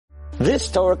This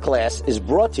Torah class is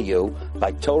brought to you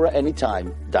by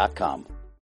TorahAnytime.com.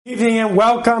 Good evening and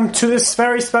welcome to this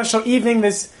very special evening.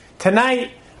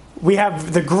 Tonight we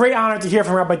have the great honor to hear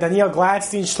from Rabbi Daniel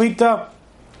Gladstein Shlita.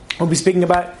 We'll be speaking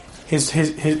about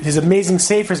his amazing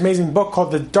sefer, his amazing book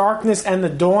called The Darkness and the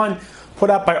Dawn,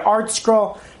 put out by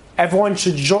ArtScroll. Everyone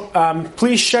should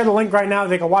please share the link right now.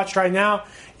 They can watch right now.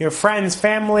 Your friends,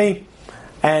 family.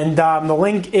 And the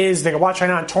link is, they can watch right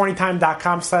now on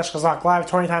TorahAnytime.com/Chazak Live,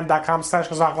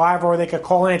 TorahAnytime.com/Chazak Live, or they could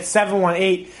call in at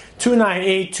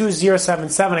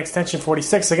 718-298-2077, extension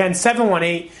 46. Again,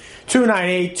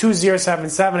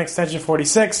 718-298-2077, extension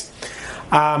 46.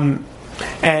 We'll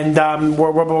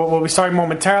be starting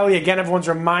momentarily. Again, everyone's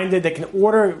reminded they can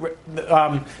order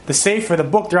the sefer, the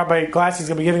book. The Rabbi Gladstein is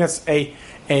going to be giving us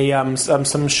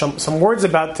some words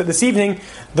about this evening.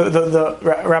 The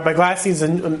Rabbi Gladstein's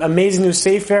amazing new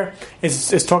sefer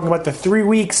is talking about the 3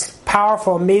 weeks,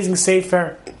 powerful, amazing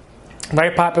sefer,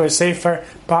 very popular sefer,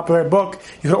 popular book.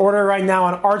 You can order it right now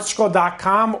on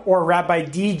artscroll.com or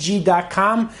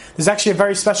rabbidg.com. There's actually a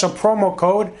very special promo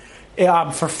code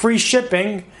for free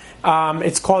shipping.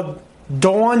 It's called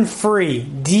Dawn Free,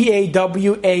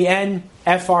 DAWANFREE,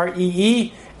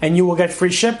 and you will get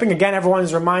free shipping. Again, everyone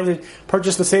is reminded,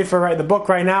 purchase the sefer, the book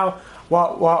right now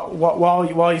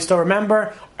while you still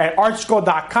remember, at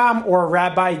artscroll.com or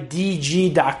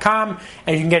rabbidg.com,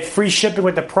 and you can get free shipping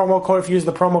with the promo code if you use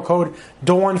the promo code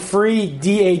Dawn Free,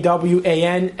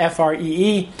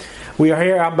 DAWANFREE. We are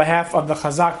here on behalf of the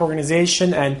Chazak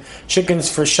organization and Chickens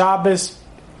for Shabbos.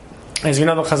 As you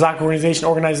know, the Chazak organization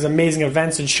organizes amazing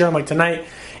events in Shurim like tonight,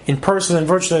 in person and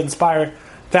virtually, that inspire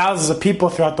thousands of people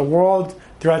throughout the world,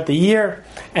 throughout the year.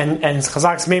 And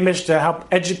Chazak's main mission to help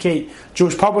educate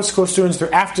Jewish public school students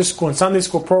through after school and Sunday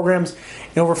school programs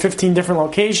in over 15 different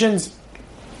locations,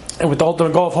 and with the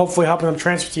ultimate goal of hopefully helping them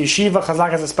transfer to yeshiva. Chazak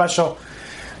has a special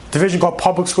division called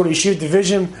Public School to Yeshiva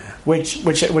Division, which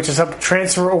has helped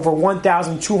transfer over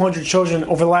 1,200 children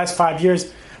over the last 5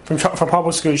 years from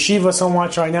public school to yeshiva. Someone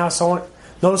watching right now, someone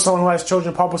who has children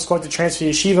in public school to transfer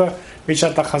to yeshiva, reach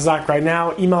out to Chazak right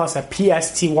now. Email us at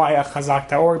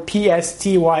psty@chazak.org,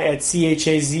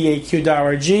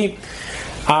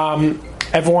 psty@chazaq.org.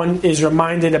 Everyone is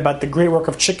reminded about the great work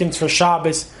of Chickens for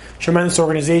Shabbos, tremendous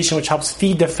organization which helps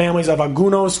feed the families of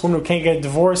agunos, women who can't get a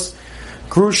divorce,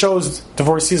 grushos,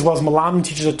 divorcees, as well as malamim,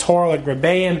 teachers of Torah like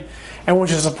Rebbeim. Everyone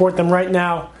should support them right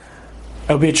now.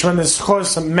 It will be a tremendous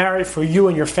chos, a merit for you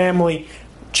and your family.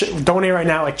 Donate right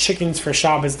now at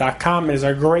chickensforshabbos.com. It is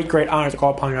our great honor to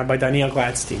call upon Rabbi Daniel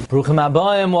Gladstein. Bruchim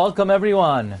Abayim, welcome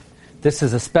everyone. This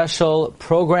is a special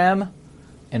program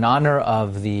in honor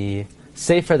of the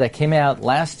sefer that came out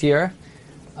last year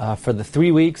for the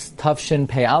 3 weeks, Tafshin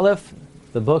Pei Aleph.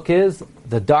 The book is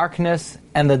The Darkness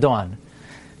and the Dawn.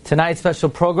 Tonight's special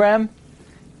program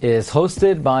is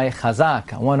hosted by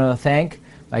Chazak. I want to thank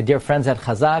my dear friends at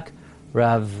Chazak,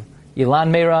 Rav Ilan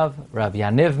Meirav, Rav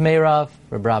Yaniv Meirav,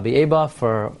 Rabbi Eba,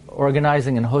 for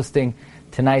organizing and hosting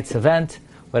tonight's event.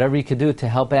 Whatever you could do to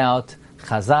help out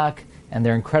Chazak and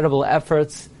their incredible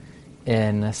efforts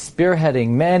in spearheading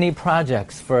many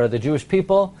projects for the Jewish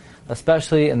people,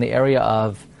 especially in the area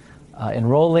of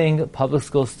enrolling public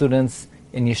school students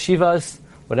in yeshivas.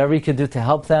 Whatever you could do to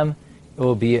help them, it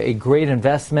will be a great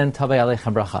investment. Tavei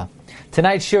Aleichem Bracha.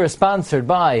 Tonight's shir is sponsored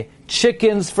by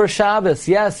Chickens for Shabbos.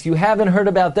 Yes, you haven't heard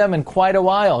about them in quite a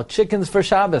while. Chickens for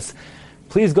Shabbos.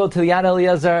 Please go to the Yad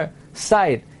Eliezer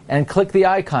site and click the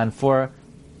icon for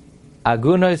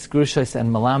Agunos, Grushos,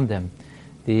 and Malamdim.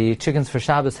 The Chickens for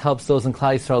Shabbos helps those in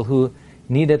Klal Yisrael who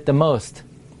need it the most,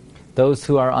 those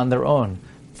who are on their own.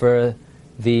 For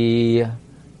the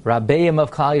Rabbeim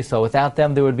of Klal Yisrael, without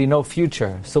them there would be no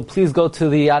future. So please go to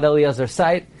the Yad Eliezer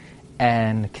site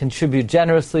and contribute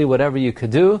generously, whatever you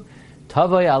could do.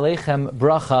 Tavoi Aleichem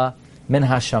Bracha Min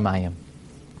HaShamayim.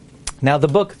 Now the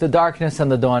book, The Darkness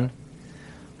and the Dawn,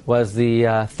 was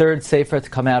the third sefer to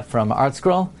come out from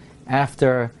ArtScroll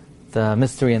after The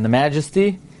Mystery and the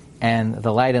Majesty and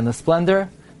The Light and the Splendor.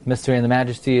 Mystery and the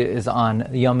Majesty is on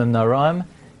Yomim Noraim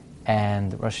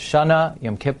and Rosh Hashanah,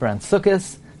 Yom Kippur and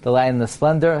Sukkot. The Light and the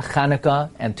Splendor, Chanukah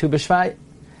and Tu B'Shvat.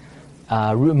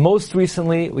 Most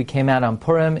recently, we came out on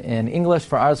Purim in English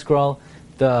for ArtScroll,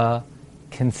 The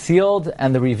Concealed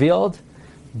and the Revealed,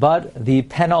 but the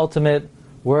penultimate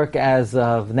work as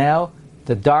of now,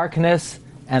 The Darkness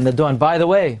and the Dawn. By the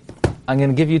way, I'm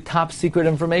going to give you top secret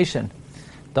information.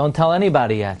 Don't tell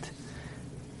anybody yet.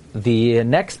 The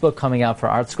next book coming out for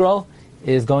ArtScroll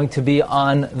is going to be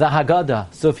on the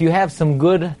Haggadah. So if you have some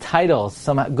good titles,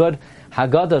 some good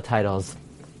Haggadah titles,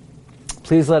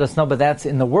 please let us know, but that's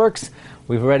in the works.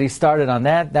 We've already started on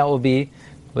that. That will be,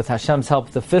 with Hashem's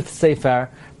help, the fifth sefer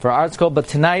for Art Scroll, but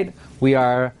tonight we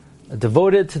are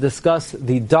devoted to discuss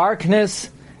the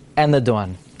darkness and the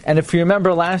dawn. And if you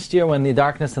remember last year when the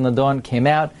darkness and the dawn came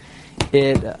out,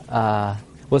 it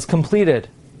was completed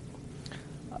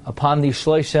upon the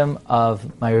shloshim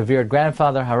of my revered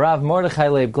grandfather, Harav Mordechai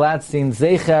Leib Gladstein,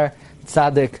 Zecher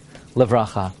Tzadik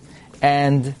Levracha.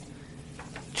 And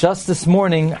just this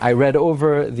morning, I read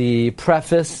over the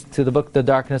preface to the book, The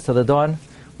Darkness of the Dawn,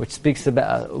 which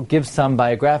gives some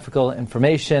biographical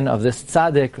information of this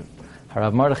tzaddik,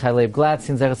 Harav Mordechai Leib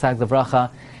Gladstein, Zecher Tzadik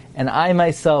Levracha. And I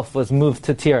myself was moved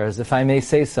to tears, if I may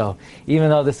say so, even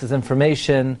though this is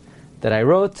information that I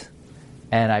wrote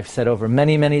and I've said over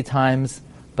many, many times,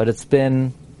 but it's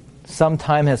been, some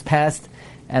time has passed,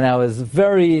 and I was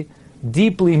very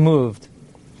deeply moved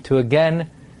to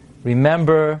again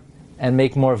remember and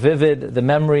make more vivid the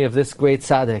memory of this great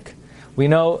tzaddik. We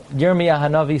know Yirmiyah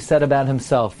Hanavi said about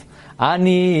himself,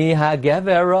 Ani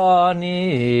hagever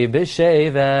ani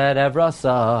b'shevet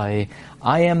evrasai.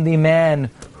 I am the man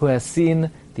who has seen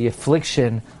the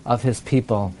affliction of his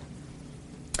people.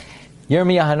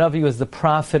 Yirmiyah Hanavi was the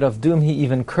prophet of doom. He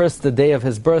even cursed the day of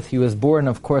his birth. He was born,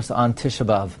 of course, on Tisha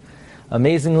B'Av.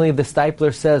 Amazingly, the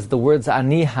Stipler says the words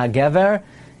Ani hagever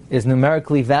is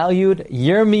numerically valued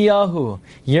Yirmiyahu.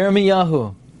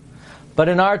 Yirmiyahu. But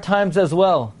in our times as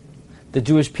well, the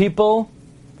Jewish people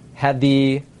had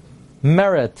the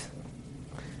merit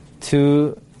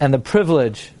and the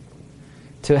privilege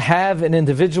to have an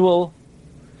individual,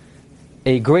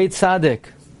 a great tzaddik,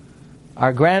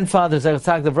 our grandfather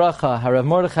Zecher Tzadik Levracha, Harav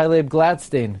Mordechai Leib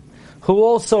Gladstein, who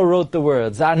also wrote the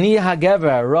words Ani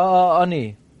hagever ra'a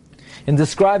ani, in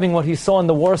describing what he saw in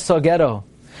the Warsaw Ghetto,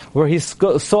 where he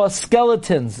saw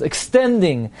skeletons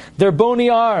extending their bony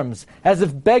arms as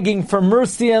if begging for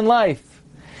mercy and life.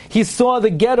 He saw the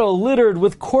ghetto littered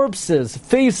with corpses,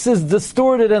 faces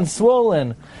distorted and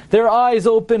swollen, their eyes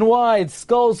open wide,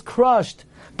 skulls crushed,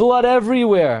 blood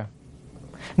everywhere.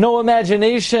 No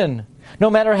imagination, no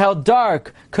matter how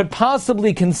dark, could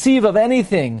possibly conceive of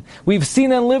anything we've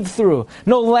seen and lived through.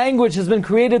 No language has been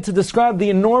created to describe the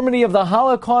enormity of the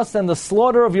Holocaust and the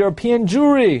slaughter of European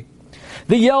Jewry.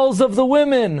 The yells of the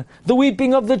women, the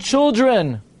weeping of the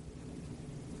children.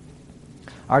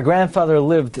 Our grandfather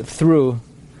lived through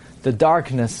the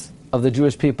darkness of the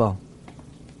Jewish people.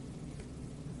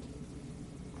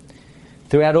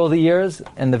 Throughout all the years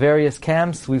in the various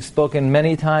camps, we've spoken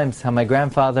many times how my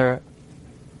grandfather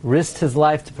risked his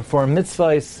life to perform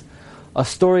mitzvahs. A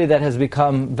story that has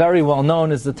become very well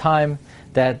known is the time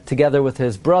that, together with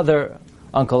his brother,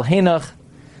 Uncle Henoch,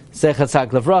 Zecher Tzadik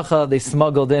Levracha, they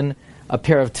smuggled in a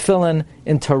pair of tefillin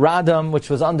into Radom, which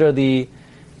was under the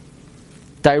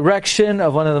direction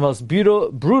of one of the most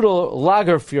brutal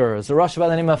Lagerführers, a Russian by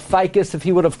the name of Ficus. If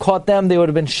he would have caught them, they would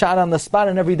have been shot on the spot,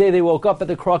 and every day they woke up at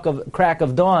the crack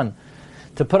of dawn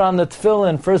to put on the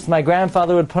tefillin. First my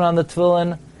grandfather would put on the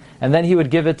tefillin, and then he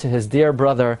would give it to his dear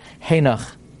brother Henoch.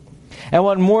 And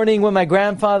one morning when my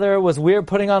grandfather was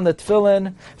putting on the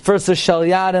tefillin, first the Shal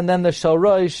Yad and then the Shal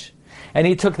Rosh, and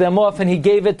he took them off and he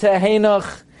gave it to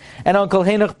Henoch, and Uncle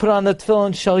Henoch put on the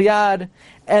tefillin Shal Yad,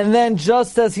 and then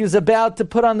just as he was about to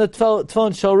put on the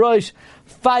tefillin Shal Rosh,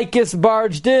 Ficus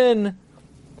barged in,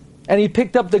 and he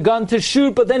picked up the gun to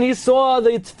shoot, but then he saw the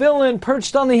tefillin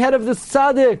perched on the head of the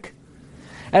tzaddik.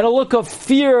 And a look of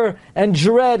fear and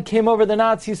dread came over the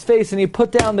Nazi's face, and he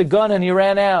put down the gun and he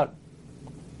ran out.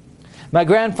 My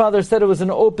grandfather said it was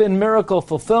an open miracle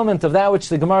fulfillment of that which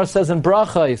the Gemara says in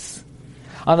Brachos,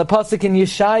 on the pasuk in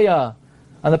Yeshaya,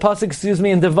 on the pasuk,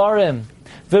 in Devarim,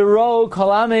 V'ro kol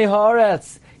amei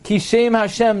haaretz, ki shem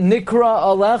Hashem nikra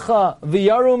alecha,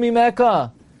 v'yaru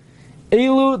mimeka,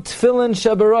 elu tefillin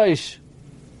sheberosh.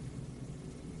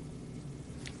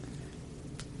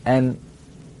 And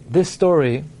this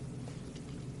story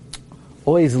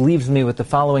always leaves me with the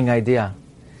following idea,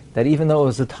 that even though it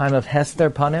was a time of Hester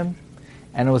Panim,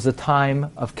 and it was a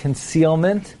time of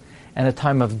concealment, and a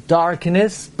time of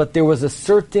darkness, but there was a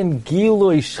certain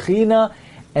Gilui Shechina,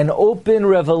 an open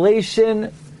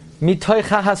revelation, mitoich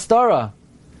hastara.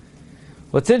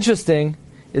 What's interesting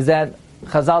is that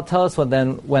Chazal tell us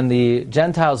when the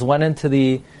Gentiles went into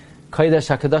the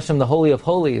Kodesh HaKadoshim, the Holy of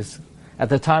Holies, at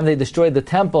the time they destroyed the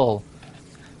temple,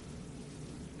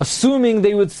 assuming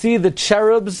they would see the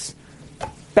cherubs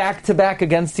back to back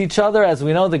against each other. As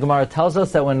we know, the Gemara tells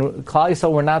us that when Klal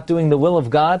Yisrael were not doing the will of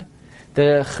God,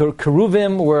 the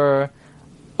Cheruvim were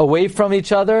away from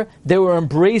each other. They were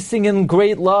embracing in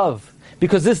great love,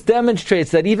 because this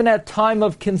demonstrates that even at time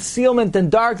of concealment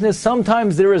and darkness,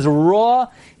 sometimes there is raw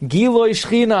Giloi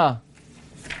Shechina.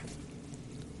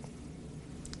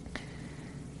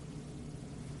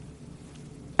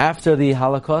 After the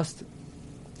Holocaust,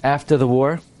 after the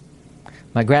war,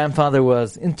 my grandfather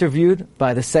was interviewed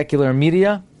by the secular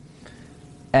media,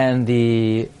 and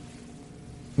the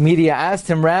media asked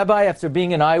him, Rabbi, after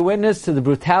being an eyewitness to the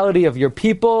brutality of your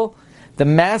people, the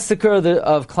massacre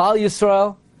of Klal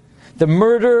Yisrael, the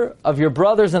murder of your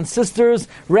brothers and sisters,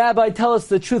 Rabbi, tell us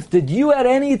the truth. Did you at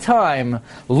any time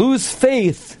lose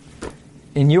faith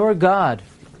in your God?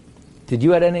 Did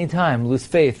you at any time lose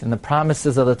faith in the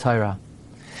promises of the Torah?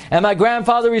 And my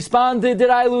grandfather responded, did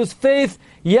I lose faith?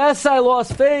 Yes, I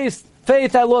lost faith.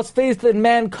 I lost faith in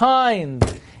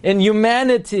mankind, in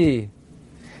humanity.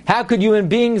 How could human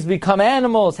beings become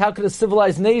animals? How could a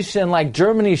civilized nation like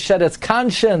Germany shed its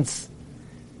conscience?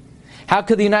 How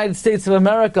could the United States of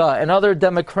America and other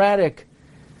democratic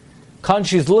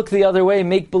countries look the other way,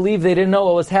 make believe they didn't know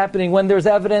what was happening? When there's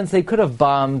evidence, they could have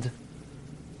bombed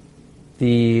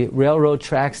the railroad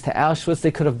tracks to Auschwitz, they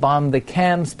could have bombed the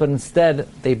camps, but instead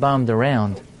they bombed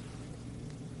around.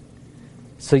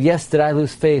 So yes, did I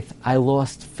lose faith? I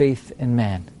lost faith in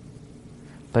man.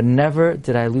 But never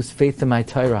did I lose faith in my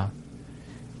Torah.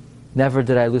 Never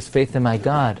did I lose faith in my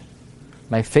God.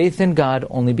 My faith in God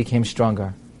only became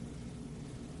stronger.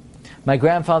 My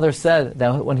grandfather said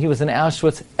that when he was in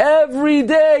Auschwitz, every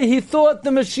day he thought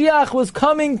the Mashiach was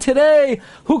coming today.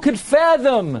 Who could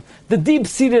fathom the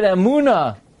deep-seated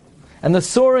emunah and the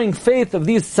soaring faith of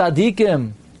these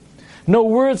tzaddikim? No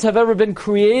words have ever been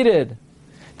created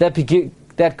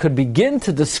that could begin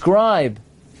to describe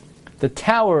the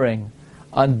towering,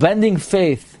 unbending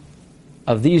faith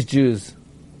of these Jews,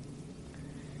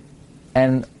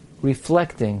 and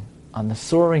reflecting on the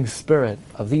soaring spirit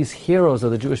of these heroes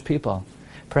of the Jewish people.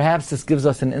 Perhaps this gives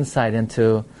us an insight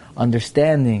into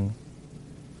understanding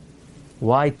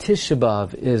why Tisha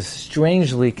B'Av is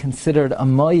strangely considered a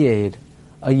moyed,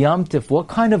 a Yom Tif. What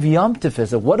kind of Yom Tif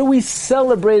is it? What are we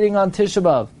celebrating on Tisha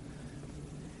B'Av?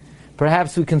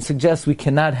 Perhaps we can suggest we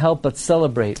cannot help but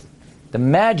celebrate the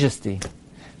majesty,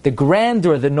 the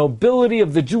grandeur, the nobility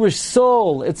of the Jewish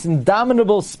soul, its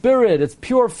indomitable spirit, its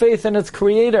pure faith in its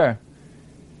Creator.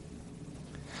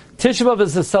 Tisha B'Av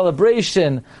is a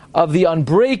celebration of the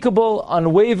unbreakable,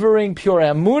 unwavering, pure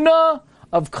emunah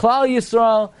of Klal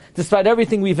Yisrael. Despite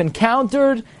everything we've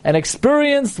encountered and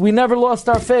experienced, we never lost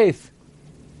our faith.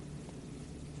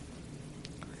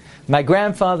 My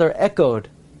grandfather echoed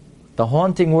the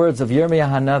haunting words of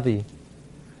Yirmiyah HaNavi,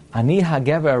 Ani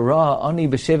hagever ra, ani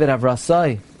b'shevet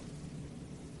avrasai.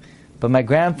 But my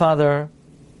grandfather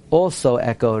also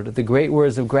echoed the great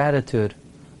words of gratitude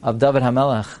of David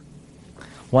HaMelech.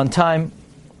 One time,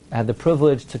 I had the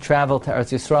privilege to travel to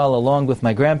Eretz Yisrael along with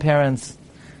my grandparents,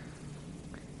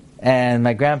 and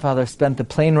my grandfather spent the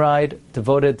plane ride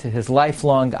devoted to his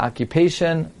lifelong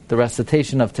occupation, the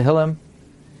recitation of Tehillim.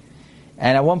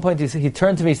 And at one point he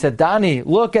turned to me and said, Dani,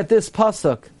 look at this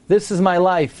pasuk. This is my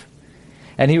life.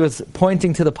 And he was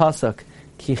pointing to the pasuk.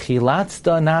 Ki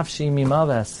chilatzta nafshi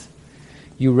mimaves.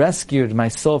 You rescued my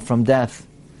soul from death.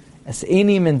 Es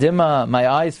eini min dima, my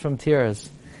eyes from tears.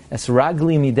 Es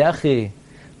ragli midechi,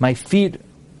 my feet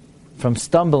from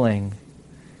stumbling.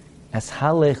 Es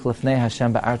halech lefnei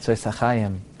Hashem ba'artzoi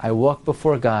sachayim. I walk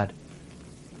before God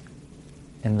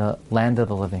in the land of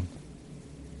the living.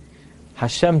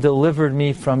 Hashem delivered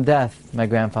me from death, my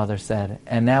grandfather said,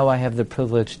 and now I have the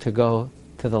privilege to go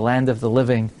to the land of the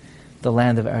living, the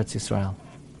land of Eretz Yisrael.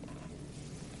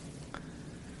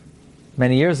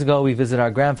 Many years ago, we visited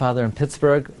our grandfather in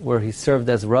Pittsburgh, where he served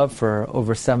as Rav for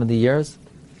over 70 years.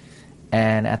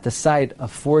 And at the site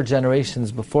of 4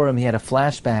 generations before him, he had a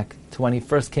flashback to when he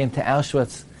first came to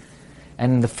Auschwitz.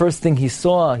 And the first thing he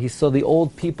saw the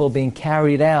old people being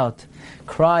carried out,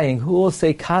 crying, who will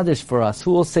say Kaddish for us?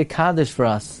 Who will say Kaddish for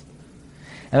us?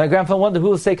 And my grandpa wondered, who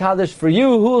will say Kaddish for you?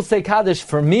 Who will say Kaddish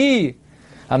for me?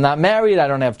 I'm not married, I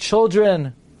don't have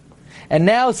children. And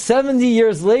now, 70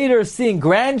 years later, seeing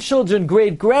grandchildren,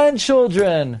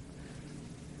 great-grandchildren,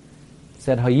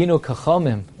 said, Hayinu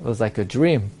kachomim. It was like a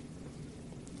dream.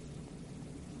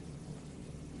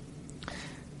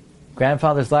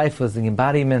 Grandfather's life was the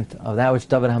embodiment of that which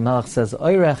David HaMelech says,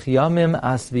 Oirech yamim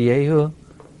asviyehu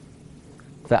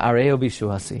ve'areu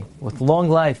bishuasi. With long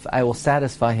life I will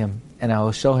satisfy him, and I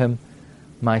will show him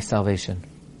my salvation.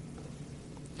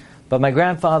 But my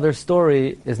grandfather's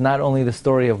story is not only the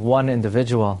story of one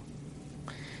individual.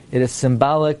 It is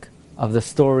symbolic of the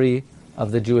story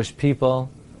of the Jewish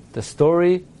people, the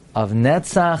story of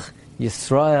Netzach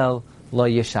Yisrael lo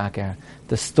yishaker,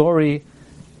 the story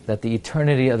that the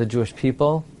eternity of the Jewish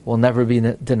people will never be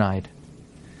denied.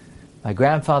 My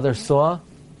grandfather saw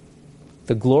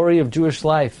the glory of Jewish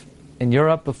life in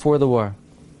Europe before the war.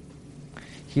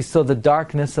 He saw the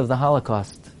darkness of the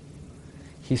Holocaust.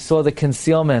 He saw the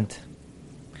concealment.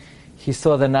 he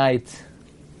saw the night,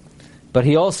 but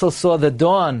he also saw the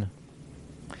dawn,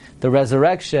 the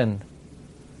resurrection,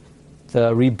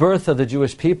 the rebirth of the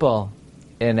Jewish people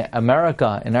in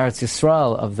America, in Eretz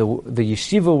Yisrael, of the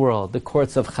yeshiva world, the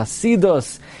courts of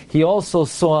Hasidus. He also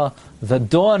saw the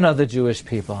dawn of the Jewish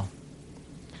people.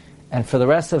 And for the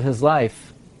rest of his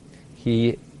life,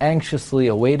 he anxiously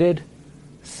awaited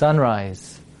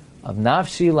sunrise of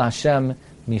Nafshi Lashem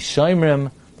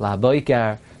Mishoimrim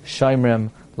Laboikar Shoimrim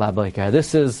Laboikar.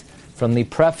 This is from the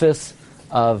preface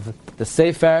of the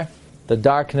Sefer, The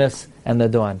Darkness and the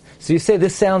Dawn. So you say,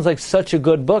 this sounds like such a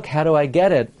good book. How do I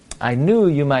get it? I knew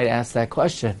you might ask that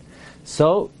question.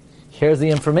 So here's the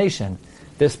information.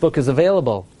 This book is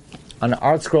available on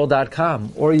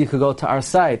artscroll.com, or you could go to our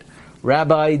site,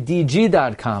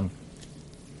 rabbidg.com.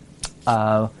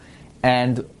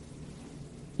 And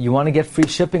you want to get free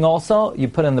shipping also, you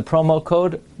put in the promo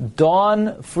code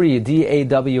DAWNFREE,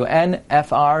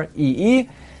 DAWNFREE,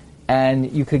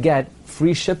 and you could get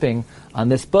free shipping on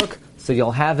this book. So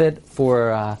you'll have it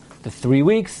for the 3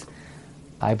 weeks.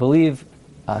 I believe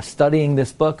studying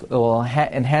this book will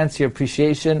enhance your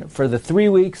appreciation for the 3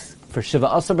 weeks, for Shiva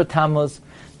Asar B'Tammuz,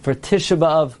 for Tisha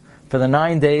B'Av, for the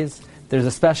 9 days. There's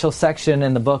a special section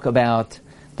in the book about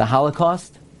the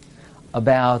Holocaust,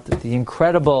 about the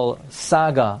incredible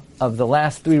saga of the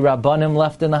last 3 Rabbanim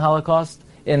left in the Holocaust,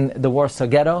 in the Warsaw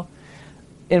Ghetto.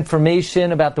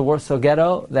 Information about the Warsaw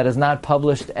Ghetto that is not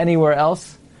published anywhere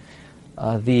else.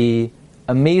 The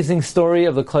amazing story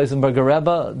of the Kloisenberger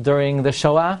Rebbe during the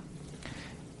Shoah,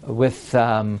 with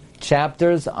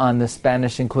chapters on the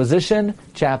Spanish Inquisition,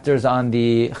 chapters on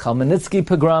the Chmielnicki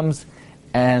pogroms,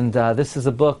 and this is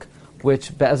a book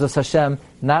which, Be'ezus Hashem,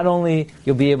 not only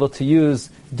you'll be able to use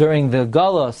during the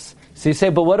Galos. So you say,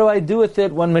 but what do I do with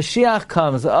it when Mashiach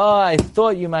comes? Oh, I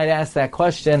thought you might ask that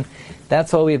question.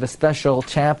 That's why we have a special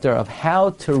chapter of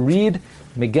how to read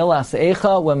Megillas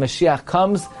Eicha when Mashiach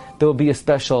comes. There will be a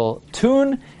special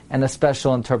tune and a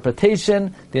special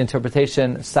interpretation, the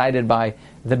interpretation cited by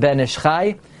the Ben Ish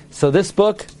Chai. So this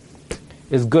book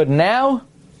is good now,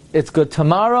 it's good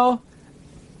tomorrow,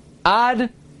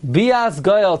 ad bias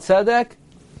goyal tzedek,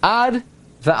 ad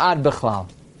va'ad bechlal.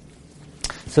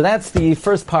 So that's the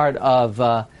first part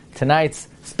of tonight's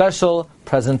special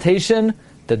presentation,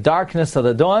 The Darkness of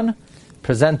the Dawn,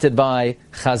 presented by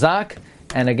Chazak.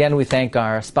 And again, we thank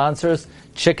our sponsors,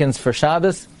 Chickens for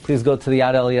Shabbos. Please go to the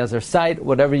Yad Eliezer site,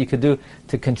 whatever you could do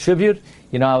to contribute.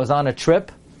 You know, I was on a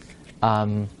trip,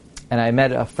 and I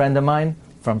met a friend of mine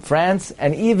from France,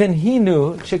 and even he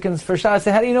knew Chickens for Shabbos. I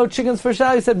said, how do you know Chickens for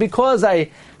Shabbos? He said, because I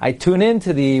tune in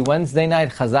to the Wednesday night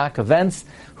Chazak events.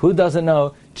 Who doesn't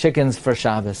know Chickens for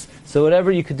Shabbos? So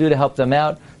whatever you could do to help them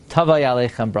out, Tavay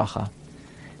Aleichem Bracha.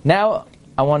 Now,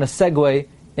 I want to segue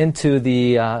into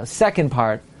the second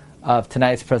part of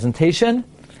tonight's presentation,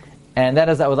 and that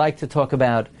is I would like to talk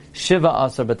about Shiva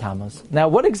Asar B'Tammuz. Now,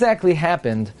 what exactly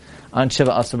happened on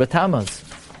Shiva Asar B'Tammuz?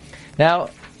 Now,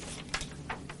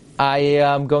 I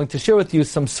am going to share with you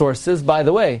some sources. By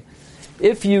the way,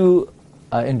 if you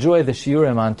enjoy the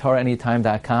shiurim on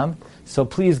TorahAnytime.com, so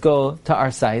please go to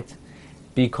our site,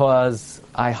 because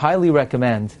I highly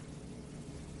recommend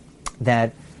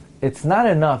that it's not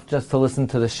enough just to listen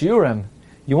to the shiurim.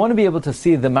 You want to be able to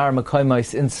see the Mar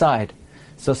Mekomos inside.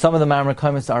 So some of the Mar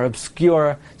Mekomos are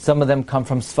obscure, some of them come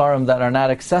from Sfarim that are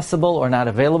not accessible or not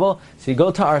available. So you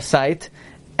go to our site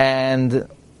and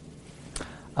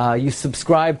you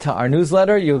subscribe to our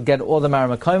newsletter, you'll get all the Mar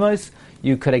Mekomos,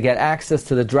 you could get access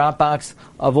to the Dropbox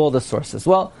of all the sources.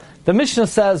 Well, the Mishnah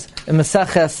says in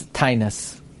Maseches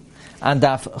Tainis, and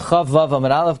Daf Chav Vav Amud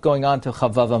Aleph, going on to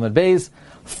Chav Vav Amud Beis,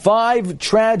 5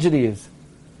 tragedies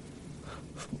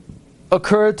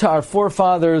occurred to our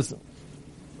forefathers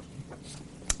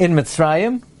in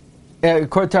Mitzrayim,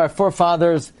 occurred to our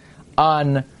forefathers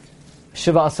on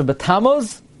Shiva Asar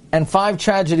B'Tammuz, and 5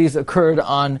 tragedies occurred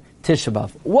on Tisha B'Av.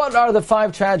 What are the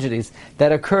 5 tragedies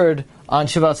that occurred on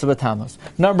Shiva Asar B'Tammuz?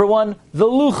 Number 1, the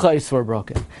Luchais were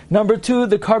broken. Number 2,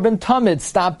 the Carbon Tamid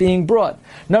stopped being brought.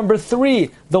 Number 3,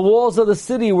 the walls of the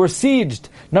city were sieged.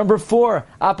 Number 4,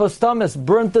 Apostomus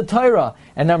burnt the Torah.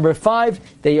 And number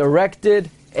 5, they erected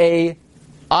a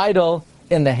idol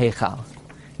in the Heichal.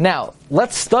 Now,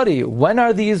 let's study, when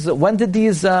did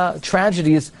these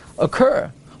tragedies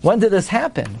occur? When did this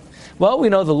happen? Well, we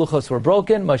know the Luchos were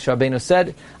broken. Moshe Rabbeinu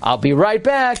said, I'll be right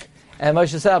back. And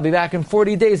Moshe said, I'll be back in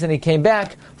 40 days. And he came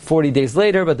back 40 days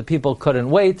later, but the people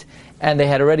couldn't wait. And they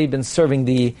had already been serving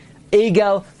the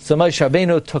Egel. So Moshe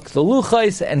Rabbeinu took the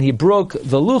Luchos and he broke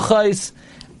the Luchos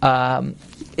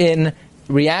in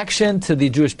reaction to the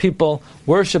Jewish people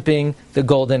worshipping the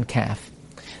golden calf.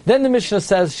 Then the Mishnah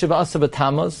says Shiva Asar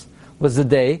B'Tammuz was the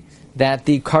day that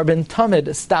the carbon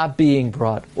tamid stopped being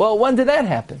brought. Well, when did that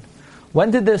happen?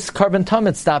 When did this carbon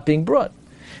tamid stop being brought?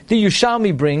 The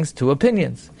Yerushalmi brings two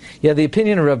opinions. You have the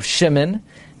opinion of Reb Shimon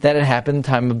that it happened in the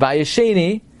time of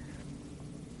Bayesheni,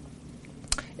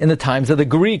 in the times of the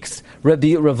Greeks. Rav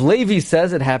Levi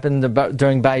says it happened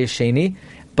during Bayesheni,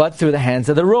 but through the hands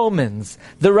of the Romans.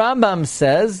 The Rambam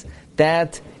says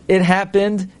that it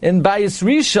happened in Bayis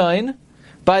Rishon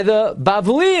by the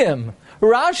Bavliim.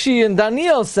 Rashi and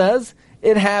Daniel says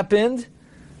it happened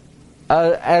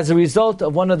as a result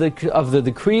of one of the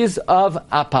decrees of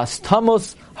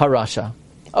Apostamos Harasha.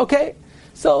 Okay,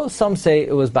 so some say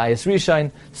it was Bayis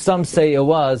Rishon, some say it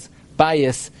was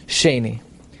Bayis Sheni.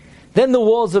 Then the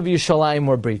walls of Yerushalayim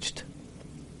were breached.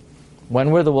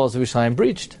 When were the walls of Yerushalayim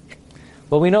breached?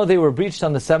 Well, we know they were breached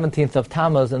on the 17th of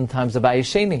Tammuz in the times of Bayis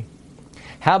Sheni.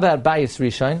 How about Bayis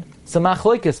Rishon? It's a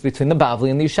machlokes between the Bavli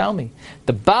and the Yerushalmi.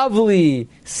 The Bavli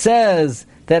says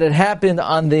that it happened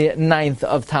on the 9th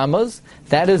of Tammuz.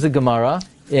 That is a Gemara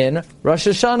in Rosh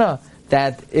Hashanah,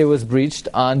 that it was breached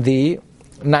on the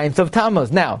 9th of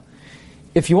Tammuz. Now,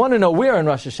 if you want to know where in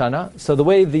Rosh Hashanah, so the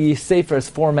way the Sefer is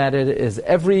formatted is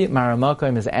every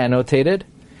Maramakom is annotated,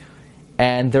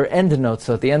 and they're end notes.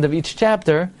 So at the end of each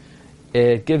chapter,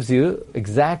 it gives you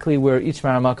exactly where each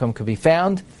Maramakom could be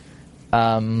found.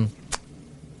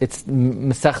 It's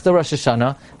Masechta Rosh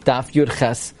Hashanah, Daf Yud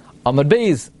Ches Amud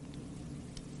Beis.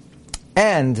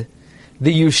 And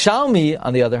the Yerushalmi,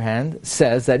 on the other hand,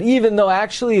 says that even though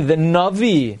actually the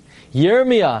Navi,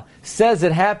 Yirmiyah, says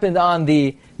it happened on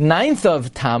the 9th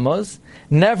of Tammuz,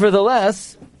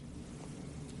 nevertheless,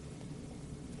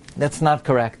 that's not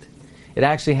correct. It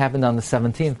actually happened on the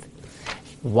 17th.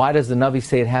 Why does the Navi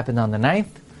say it happened on the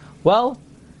 9th? Well,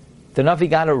 the Navi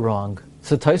got it wrong.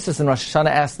 So Tosfos in Rosh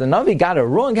Hashanah asked, the Navi got it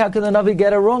wrong? How can the Navi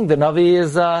get it wrong? The Navi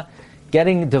is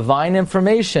getting divine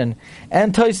information.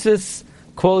 And Tosfos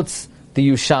quotes the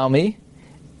Yerushalmi,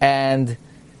 and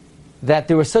that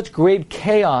there was such great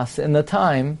chaos in the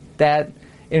time that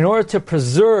in order to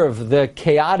preserve the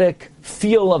chaotic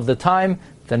feel of the time,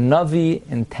 the Navi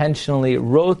intentionally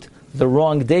wrote the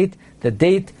wrong date, the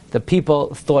date the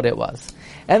people thought it was.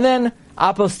 And then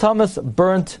Apostamos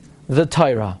burnt the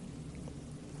Torah.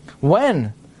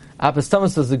 When?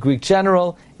 Apostamos was the Greek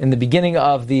general in the beginning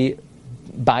of the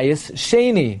Bayis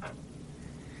Sheni.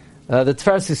 The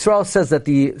Tiferes Yisrael says that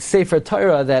the Sefer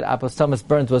Torah that Apostamos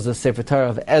burnt was the Sefer Torah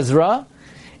of Ezra.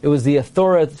 It was the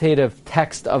authoritative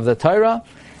text of the Torah.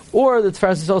 Or the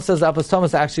Tiferes Yisrael says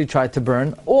Apostamos actually tried to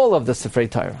burn all of the Sefer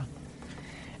Torah.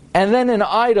 And then an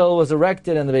idol was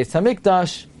erected in the Beis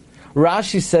HaMikdash.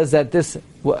 Rashi says that this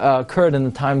occurred in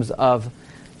the times of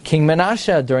King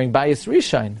Menashe during Bayis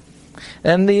Rishon.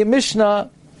 And the Mishnah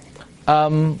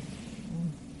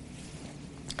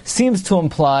seems to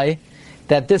imply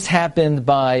that this happened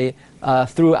through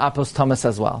Apostamos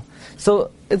as well.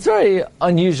 So it's very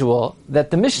unusual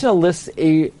that the Mishnah lists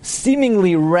a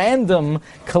seemingly random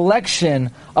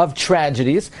collection of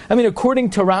tragedies. I mean,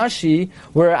 according to Rashi,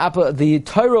 where the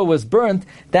Torah was burnt,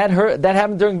 that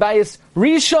happened during Bayis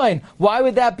Rishon. Why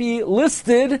would that be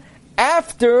listed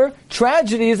after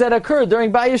tragedies that occurred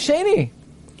during Bayis Sheni?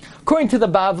 According to the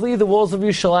Bavli, the walls of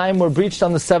Yerushalayim were breached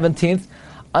on the 17th,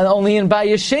 and only in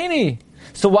Bayis Sheni.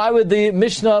 So why would the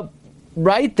Mishnah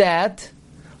write that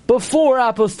before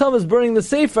Apostamos burning the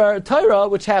Sefer Torah,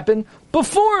 which happened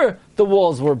before the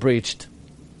walls were breached?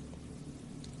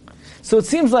 So it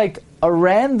seems like a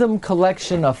random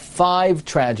collection of 5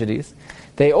 tragedies.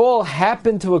 They all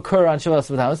happen to occur on Shavas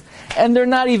B'Tammuz, and they're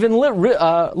not even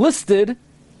listed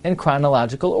in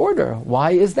chronological order.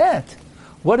 Why is that?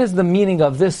 What is the meaning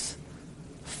of these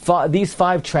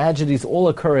 5 tragedies all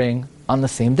occurring on the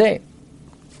same day?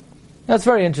 That's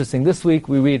very interesting. This week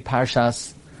we read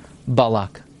Parshas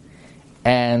Balak.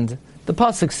 And the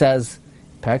pasuk says,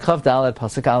 Perek Chav Dalet,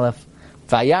 pasuk Aleph,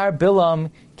 Vayar Bilam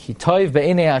ki toiv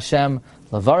be'enei Hashem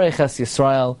lavarech es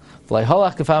Yisrael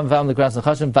v'leiholach kefam v'am l'gras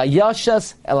l'chashim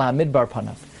vayashas el hamidbar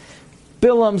panav.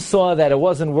 Bilam saw that it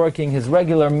wasn't working. His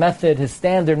regular method, his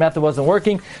standard method wasn't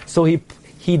working, so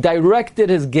he directed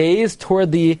his gaze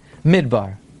toward the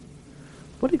midbar.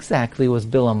 What exactly was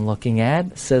Bilam looking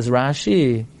at? Says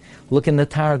Rashi. Look in the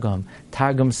Targum.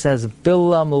 Targum says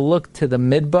Bilam looked to the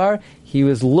midbar. He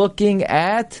was looking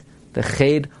at the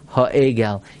Ched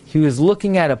HaEgel. He was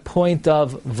looking at a point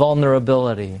of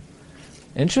vulnerability.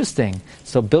 Interesting.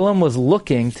 So Bilam was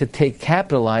looking to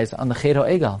capitalize on the Ched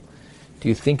HaEgel. Do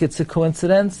you think it's a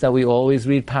coincidence that we always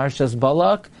read Parshas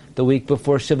Balak the week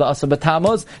before Shiva Asar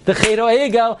B'Tammuz? The Ched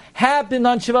HaEgel happened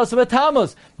on Shiva Asar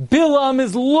B'Tammuz. Bilam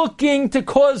is looking to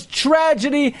cause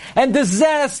tragedy and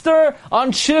disaster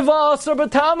on Shiva Asar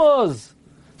B'Tammuz.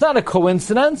 It's not a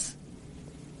coincidence.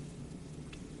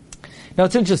 Now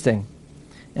it's interesting.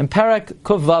 In Parak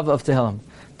Kuv Vav of Tehillim,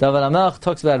 David HaMelech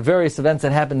talks about various events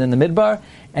that happened in the Midbar,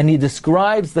 and he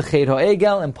describes the Chet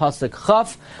HaEgel in Pasuk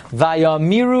Chaf,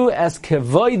 Vayamiru es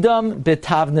kevoidam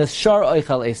betavnes shar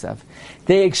oichal Esav.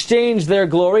 They exchanged their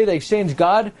glory, they exchanged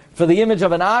God, for the image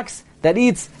of an ox that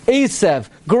eats Esav,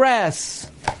 grass.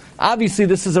 Obviously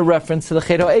this is a reference to the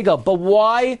Chet HaEgel, but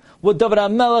why would David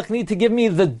HaMelech need to give me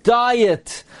the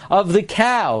diet of the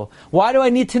cow? Why do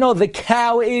I need to know the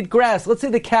cow ate grass? Let's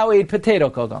say the cow ate potato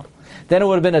kogel. Then it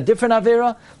would have been a different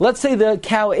Avera. Let's say the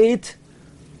cow ate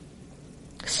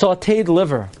sauteed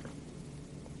liver.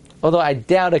 Although I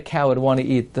doubt a cow would want to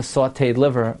eat the sauteed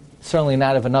liver, certainly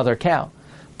not of another cow.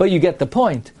 But you get the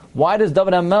point. Why does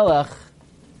David HaMelech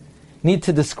need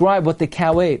to describe what the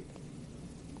cow ate?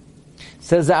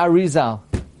 Says the Arizal,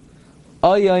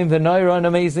 Oyoim v'noira, an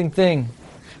amazing thing.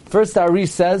 First, Ari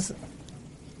says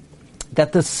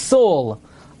that the soul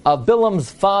of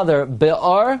Bilam's father,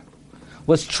 Be'ar,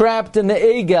 was trapped in the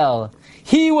Egel.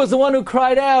 He was the one who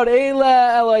cried out,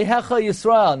 Eila Elohecha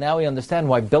Yisrael. Now we understand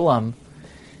why Bilam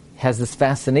has this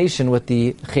fascination with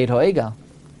the Chet HaEgel.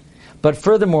 But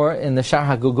furthermore, in the Shar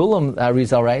HaGugulim,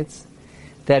 Arizal writes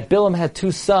that Bilam had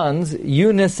two sons,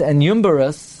 Eunice and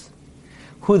Yumbarus,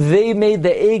 who they made the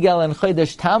Egel and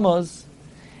Chodesh Tammuz,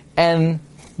 and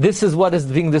this is what is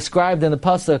being described in the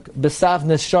Pasuk,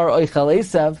 Besavnes Shar Oichal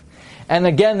Esav. And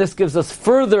again, this gives us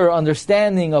further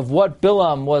understanding of what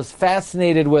Bilam was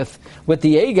fascinated with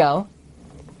the Egel.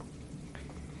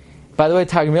 By the way,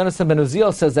 Targum Yonasan ben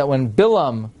Uziel says that when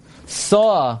Bilam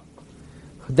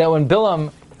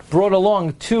brought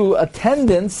along two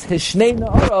attendants, his Shnei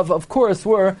Na'arav, of course,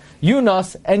 were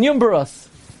Yunas and Yumbarus.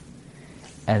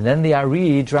 And then the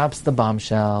Ari drops the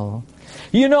bombshell.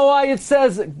 You know why it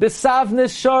says,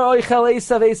 Besavnis Shar Oichel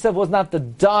Esav? Esav was not the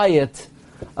diet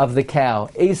of the cow.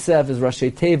 Esav is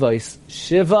Rashi Tevois,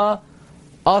 Shiva,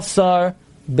 Asar,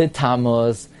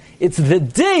 Betamuz. It's the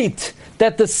date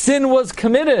that the sin was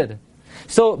committed.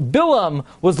 So Bilam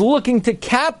was looking to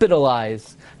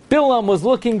capitalize. Bilam was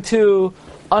looking to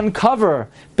uncover.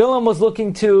 Bilam was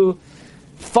looking to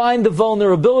find the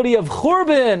vulnerability of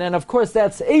Churban, and of course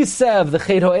that's Esav, the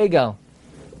Chet HaEgel.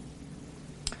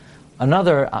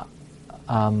 Another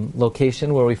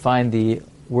location where we find the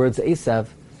words Esav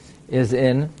is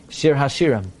in Shir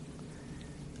HaShirim,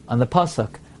 on the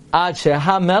Pasuk. Ad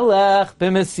she'hamelech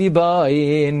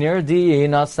b'mesibai nirdi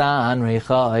nasan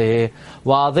reichai.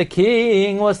 While the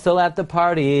king was still at the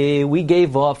party, we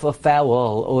gave off a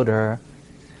foul odor.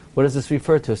 What does this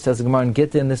refer to? It says the Gemara in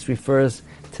Gittin, this refers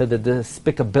to the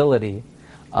despicability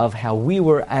of how we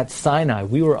were at Sinai.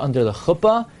 We were under the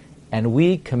chuppah, and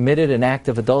we committed an act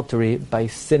of adultery by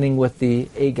sinning with the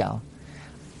Egel.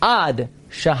 Ad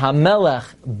shahamelech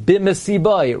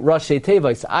b'mesibai rashi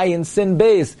tevois ayin sin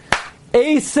beis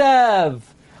Esav.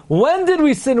 When did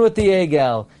we sin with the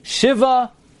Egel? Shiva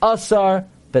Asar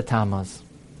Betamaz.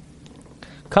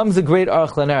 Comes the great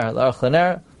Aruch LaNer. Aruch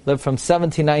LaNer lived from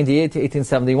 1798 to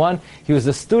 1871. He was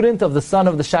a student of the son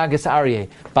of the Shagas Aryeh.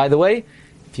 By the way,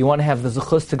 if you want to have the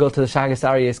zuchus to go to the Shagas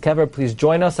Aryeh's kever, please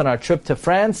join us on our trip to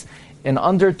France. In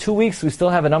under 2 weeks, we still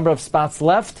have a number of spots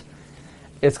left.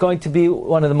 It's going to be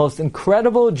one of the most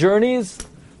incredible journeys,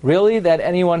 really, that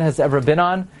anyone has ever been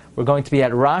on. We're going to be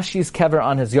at Rashi's kever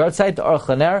on his yahrzeit. Aruch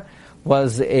LaNer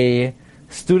was a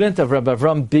student of Rabbi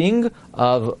Avram Bing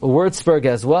of Würzburg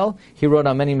as well. He wrote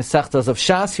on many Masechtas of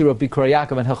Shas. He wrote Bikur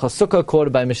Yaakov and Hilchos Sukkah,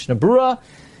 quoted by Mishnah Brura.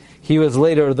 He was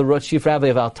later the Chief Rabbi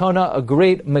of Altona, a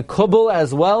great Mekubal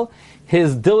as well.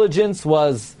 His diligence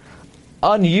was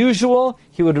unusual.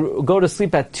 He would go to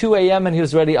sleep at 2 a.m. and he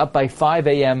was already up by 5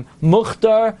 a.m.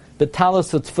 Mukhtar,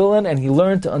 B'talos U'Tfilin, and he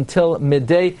learned until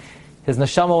midday. His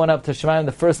neshama went up to Shemayim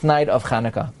the first night of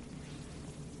Chanukah.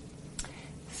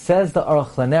 Says the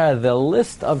Aruch LaNer, the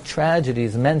list of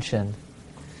tragedies mentioned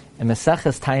in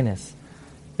Maseches Tainis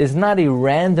is not a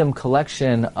random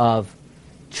collection of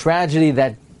tragedy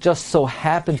that just so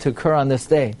happened to occur on this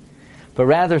day, but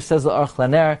rather, says the Aruch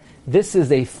LaNer, this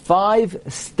is a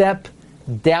 5-step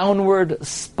downward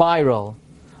spiral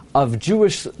of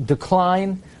Jewish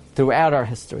decline throughout our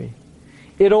history.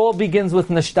 It all begins with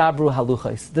Nishtabru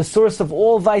Haluchos. The source of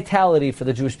all vitality for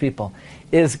the Jewish people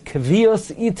is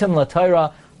Kvios Itim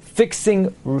LaTorah,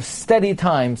 fixing steady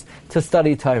times to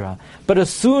study Torah. But as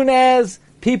soon as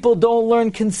people don't learn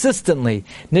consistently,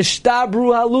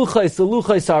 Nishtabru Haluchos, the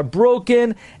Luchos are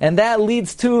broken, and that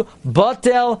leads to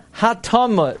Batel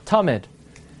HaTamid.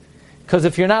 Because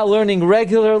if you're not learning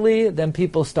regularly, then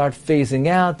people start phasing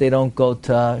out. They don't go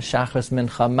to Shachris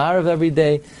Mincha Marav every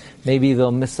day. Maybe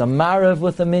they'll miss a Marav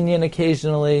with a minyan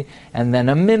occasionally, and then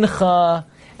a Mincha,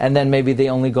 and then maybe they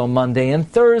only go Monday and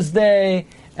Thursday,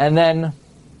 and then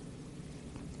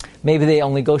maybe they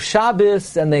only go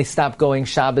Shabbos, and they stop going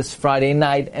Shabbos Friday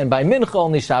night, and by Mincha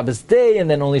only Shabbos day, and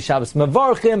then only Shabbos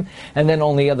Mevarchim, and then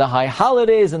only the high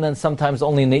holidays, and then sometimes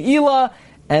only Ne'ilah,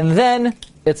 and then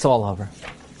it's all over.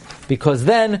 Because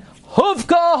then,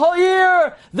 Huvka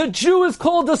Ha'ir, the Jew is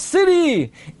called a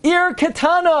city. Ir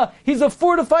Ketana, he's a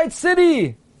fortified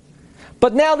city.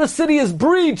 But now the city is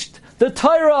breached. The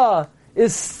Torah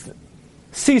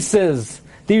ceases.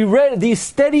 The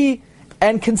steady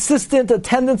and consistent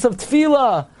attendance of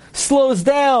tefillah slows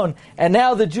down, and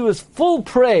now the Jew is full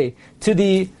prey to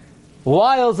the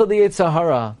wiles of the Yetzer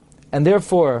Hara, and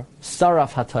therefore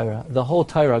Saraf HaTorah, the whole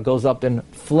Torah goes up in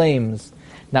flames.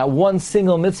 Not one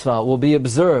single mitzvah will be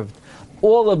observed.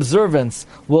 All observance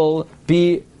will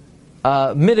be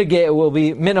mitigated, will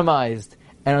be minimized,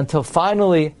 and until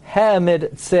finally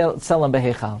Hamid Tselem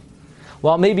Behechal.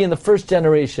 While maybe in the first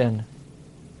generation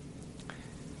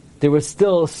there was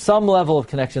still some level of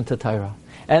connection to Torah.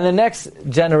 And the next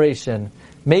generation,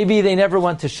 maybe they never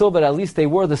went to shul, but at least they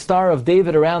wore the Star of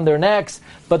David around their necks.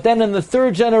 But then in the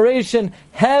third generation,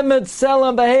 Hamed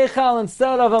Selam Behechal,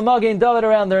 instead of a Magen David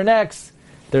around their necks,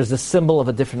 there's a symbol of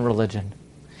a different religion.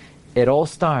 It all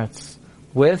starts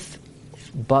with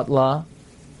Batla.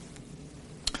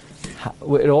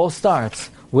 It all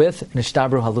starts with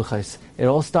Nishtabru Haluchais. It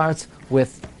all starts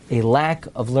with a lack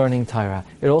of learning Torah.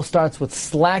 It all starts with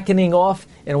slackening off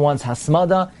in one's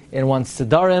hasmada, in one's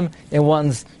sidarim, in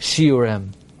one's shiurim.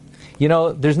 You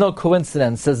know, there's no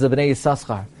coincidence, says the Bnei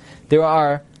Yissaschar. There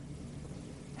are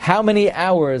how many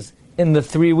hours in the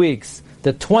 3 weeks?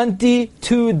 The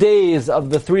 22 days of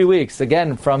the 3 weeks.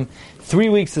 Again, from 3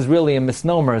 weeks is really a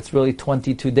misnomer. It's really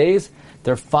 22 days.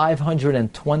 There are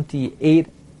 528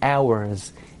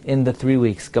 hours in the 3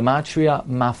 weeks. Gematria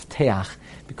Mafteach.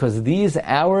 Because these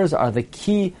hours are the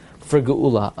key for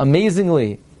Geula.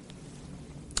 Amazingly,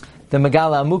 the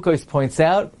Megala Amukos points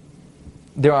out,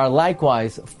 there are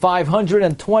likewise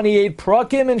 528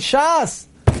 prakim in Shas.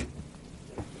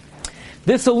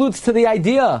 This alludes to the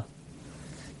idea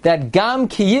that Gam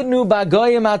Kiyitnu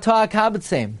Bagoyim Ata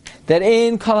Kabetzim, that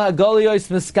Ein Kol HaGoliyos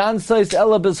Miskansois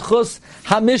Ela B'Zchus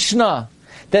HaMishnah,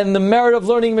 then the merit of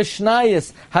learning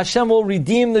Mishnayos, Hashem will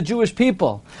redeem the Jewish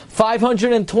people.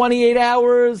 528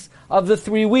 hours of the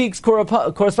 3 weeks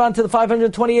correspond to the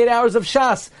 528 hours of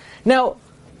Shas. Now,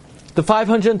 the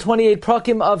 528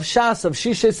 prakim of Shas, of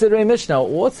Shishe Sidrei Mishnah,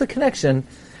 what's the connection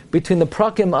between the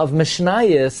prakim of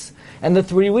Mishnayos and the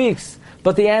 3 weeks?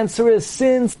 But the answer is,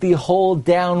 since the whole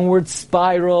downward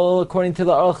spiral, according to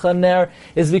the Aruch HaNer,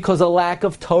 is because of lack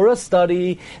of Torah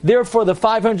study, therefore the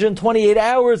 528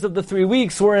 hours of the 3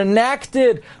 weeks were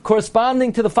enacted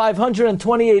corresponding to the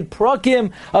 528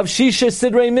 prakim of Shisha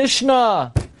Sidrei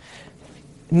Mishnah.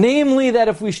 Namely, that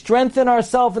if we strengthen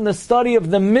ourselves in the study of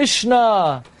the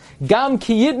Mishnah, Gam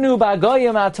ki yitnu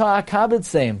ba'goyim ata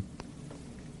akabetzim.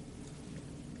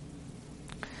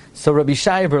 So Rabbi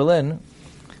Shai Berlin,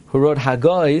 who wrote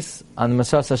Hagois on the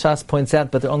Maseres HaShas, points out,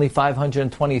 but there are only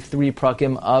 523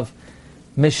 prakim of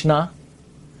Mishnah.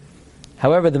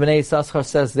 However, the Bnei Yissaschar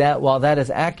says that while that is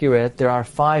accurate, there are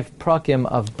 5 prakim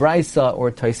of Braisa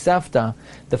or Tosefta,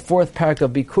 the 4th parak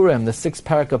of Bikurim, the 6th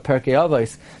parak of Perkei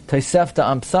Avos, Tosefta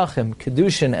Am Psachim,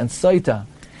 Kedushin, and Soita.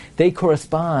 They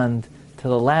correspond to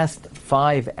the last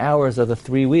 5 hours of the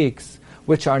 3 weeks,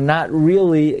 which are not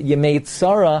really Yemei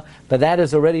Tzara, but that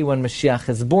is already when Mashiach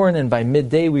is born, and by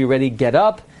midday we already get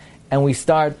up and we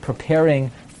start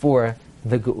preparing for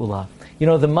the Geula. You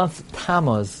know, the month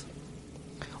Tammuz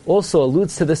also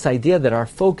alludes to this idea that our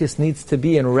focus needs to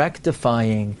be in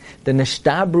rectifying the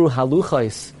Nishtabru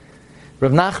Haluchais.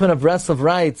 Rav Nachman of Breslov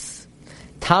writes,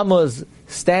 Tammuz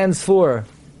stands for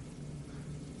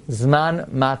Zman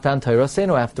Matan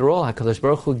Torasenu. After all, HaKadosh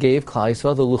Baruch Hu gave Klal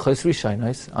Yisrael the Luchos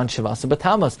Rishonos on Shavasa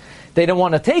B'Tammuz. They don't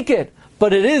want to take it,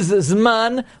 but it is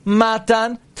Zman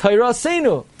Matan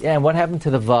Torasenu. Yeah, and what happened to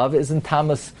the Vav? Isn't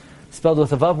Tammuz spelled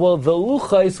with a Vav? Well, the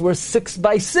Luchos were 6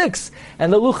 by 6,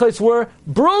 and the Luchos were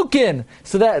broken.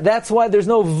 So that's why there's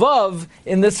no Vav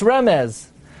in this Remez.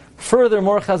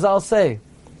 Furthermore, Chazal say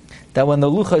that when the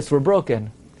Luchos were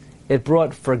broken, it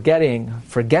brought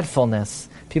forgetfulness.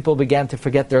 People began to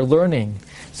forget their learning.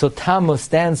 So Tammuz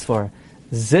stands for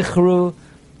Zichru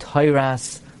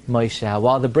Toras Moshe.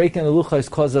 While the breaking of the Luchos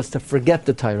caused us to forget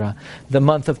the Torah, the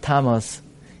month of Tammuz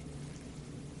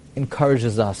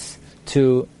encourages us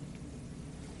to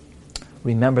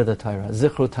remember the Torah.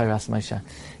 Zichru Toras Moshe.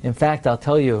 In fact, I'll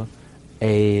tell you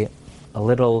a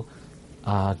little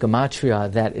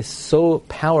gematria that is so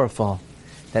powerful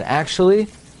that actually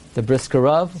the Brisker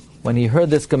Rav, when he heard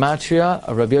this gematria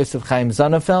of Rabbi Yosef Chaim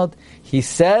Zonnefeld, he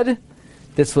said,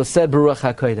 this was said Baruch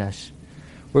HaKodesh.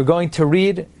 we're going to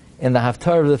read in the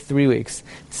Haftarah of the 3 weeks.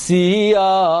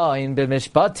 Tzion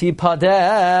b'mishpati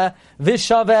padeh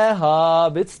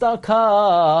v'shaveha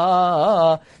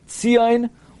b'tzedakah. Tzion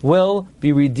will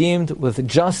be redeemed with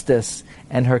justice,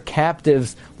 and her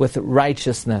captives with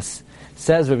righteousness.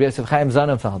 Says Rabbi Yosef Chaim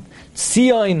Sonnenfeld,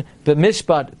 Tzion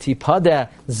b'mishpat tipadeh,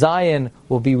 Zion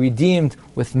will be redeemed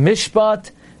with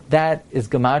mishpat, that is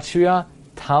Gematria,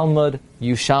 Talmud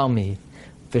Yushalmi.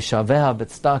 V'shaveha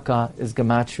b'tzedakah is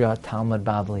Gematria, Talmud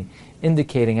Bavli,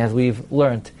 indicating, as we've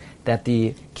learned, that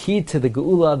the key to the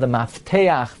Geula, the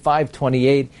Mafteach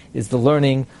 528, is the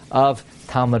learning of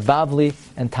Talmud Bavli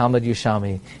and Talmud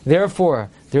Yushalmi. Therefore,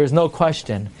 there is no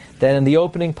question that in the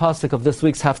opening pasuk of this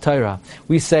week's Haftarah,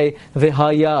 we say,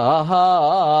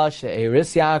 V'haya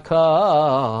she'eris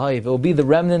Yaakov, it will be the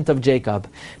remnant of Jacob,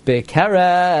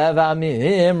 Be'kerev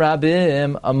amim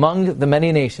rabim, among the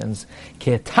many nations,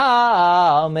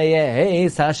 Ketal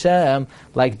me'es Hashem,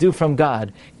 like dew from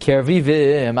God,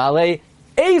 Kervivim alei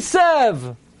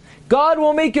Esav, God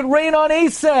will make it rain on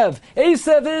Esav.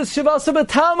 Esav is Shivasa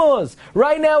B'Tammuz.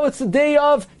 Right now it's a day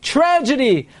of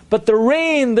tragedy, but the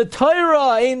rain, the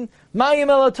Torah, in Mayim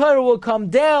El Torah will come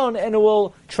down and it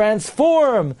will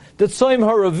transform the Tzoim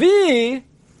HaRavi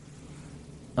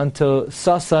unto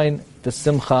Sasain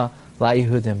B'Simcha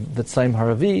LaYehudim. V'Tzoim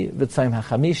HaRavi, V'Tzoim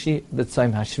HaChamishi,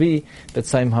 V'Tzoim HaShvi,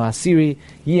 V'Tzoim HaAsiri,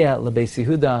 Yeh L'Beis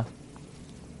Yehuda,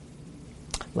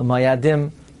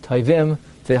 L'Mayadim Toivim,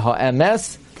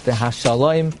 V'Ha'emes,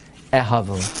 V'Hashalom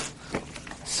Ehavu.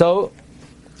 So,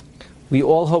 we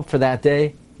all hope for that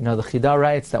day. You know, the Chidah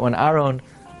writes that when Aaron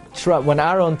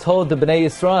told the Bnei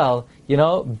Yisrael,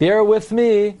 bear with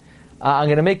me, I'm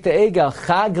going to make the Egel,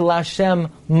 Chag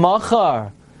Lashem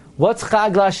Machar. What's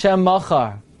Chag Lashem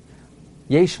Machar?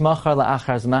 Yesh Machar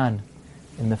La'achar Zman.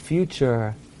 In the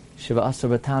future, Shiva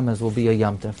Asar B'Tammuz will be a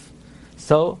Yom Tov.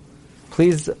 So,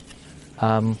 please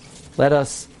let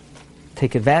us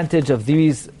take advantage of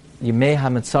these Yimei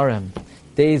HaMetzarim,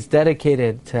 days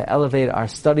dedicated to elevate our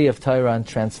study of Torah and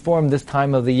transform this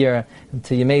time of the year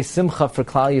into Yimei Simcha for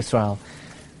Klal Yisrael.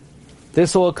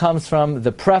 This all comes from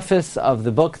the preface of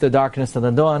the book, The Darkness of the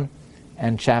Dawn,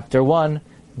 and chapter 1.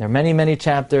 There are many, many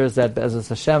chapters that, Be'ezus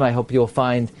Hashem, I hope you'll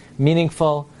find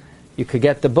meaningful. You could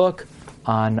get the book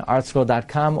on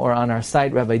artscroll.com or on our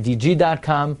site,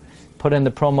 rabbidg.com. Put in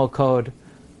the promo code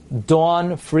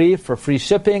Dawn free for free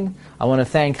shipping. I want to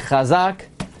thank Chazak,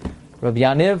 Rabbi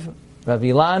Yaniv, Rabbi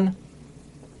Ilan,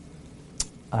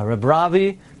 Rabbi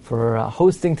Ravi for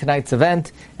hosting tonight's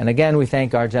event. And again, we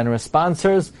thank our generous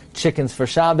sponsors, Chickens for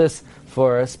Shabbos,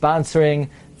 for sponsoring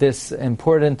this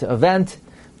important event.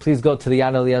 Please go to the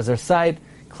Yad Eliezer site,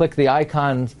 click the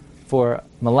icons for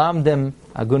Malamdim,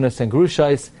 Agunas and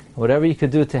Grushais, whatever you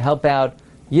could do to help out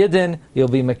Yidden, you'll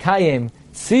be Mekayim,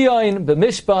 Tzion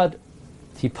b'mishpat,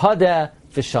 Tipadeh,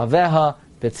 V'shaveha,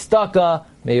 B'tzedakah.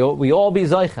 May we all be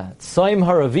Zoicha. Tzoim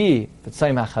HaRavi,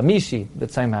 V'tzoim HaChamishi,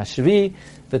 V'tzoim HaShvi,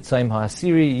 V'tzoim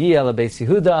HaAsiri, Yeh L'Beis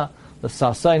Yehuda,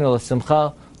 L'Sasayin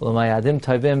L'Simcha, L'Mayadim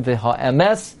Tovim,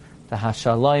 V'ha'emes,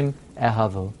 V'hashalom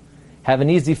Ehavu. Have an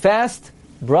easy fast.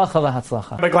 Bracha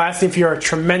v'hatzlacha. Rabbi Glasny, for your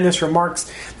tremendous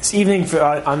remarks this evening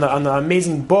on the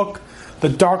amazing book, The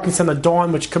Darkness and the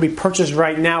Dawn, which could be purchased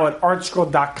right now at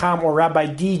artscroll.com or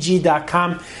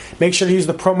rabbidg.com. Make sure to use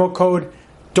the promo code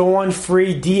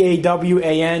DAWNFREE,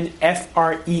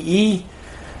 DAWANFREE,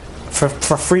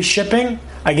 for free shipping.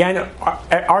 Again,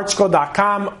 at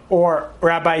artscroll.com or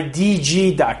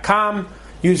rabbidg.com.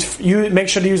 Make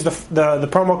sure to use the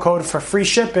promo code for free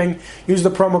shipping. Use the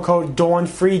promo code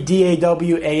DAWNFREE,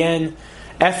 DAWANFREE.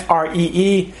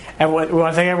 And we want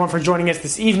to thank everyone for joining us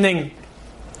this evening.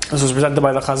 This was presented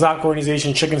by the Chazak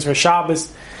organization, Chickens for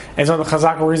Shabbos. As the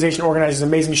Chazak organization organizes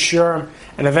amazing shiurim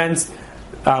and events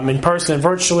in person and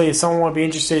virtually. If someone would be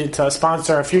interested to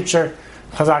sponsor a future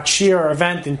Chazak shiur or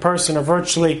event in person or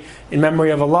virtually in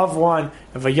memory of a loved one,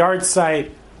 of a yard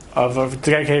site, of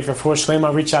dedicated for Fuah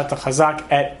Shlema, reach out to Chazak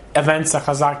at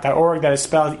events@chazak.org. That is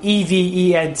spelled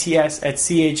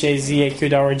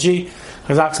EVENTS@CHAZAQ.org.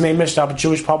 Chazak's main mission to help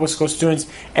Jewish public school students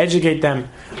educate them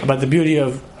about the beauty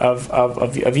of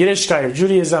Yiddishkeit or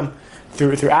Judaism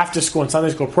through after school and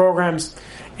Sunday school programs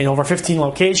in over 15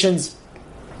 locations,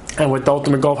 and with the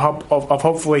ultimate goal of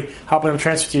hopefully helping them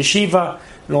transfer to yeshiva.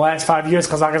 In the last 5 years,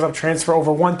 Chazak has helped transfer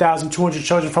over 1,200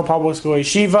 children from public school to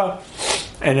yeshiva.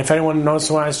 And if anyone knows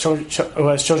someone who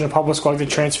has children in public school like to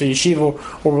transfer yeshiva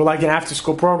or would like an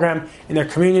after-school program in their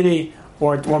community,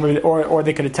 or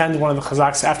they could attend one of the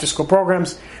Chazak's after-school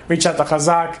programs, reach out to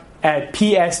Chazak at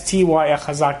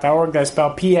psty@chazak.org. That's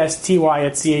spelled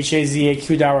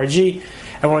psty@chazaq.org.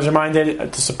 Everyone's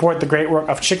reminded to support the great work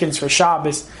of Chickens for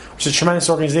Shabbos, which is a tremendous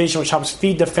organization which helps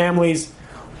feed the families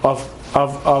of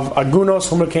agunos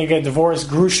who can't get divorced,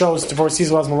 grushos, divorcees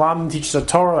who has malam, teachers of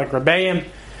Torah like Rebbeim.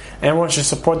 And everyone should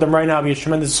support them right now. It'll be a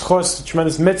tremendous chus, a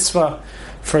tremendous mitzvah,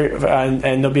 and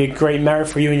there'll be a great merit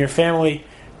for you and your family.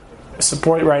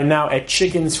 Support right now at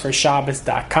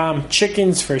chickensforshabbos.com.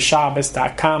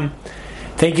 Chickensforshabbos.com.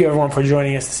 Thank you everyone for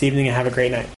joining us this evening and have a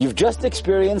great night. You've just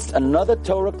experienced another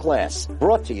Torah class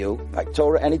brought to you by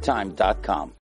TorahAnytime.com.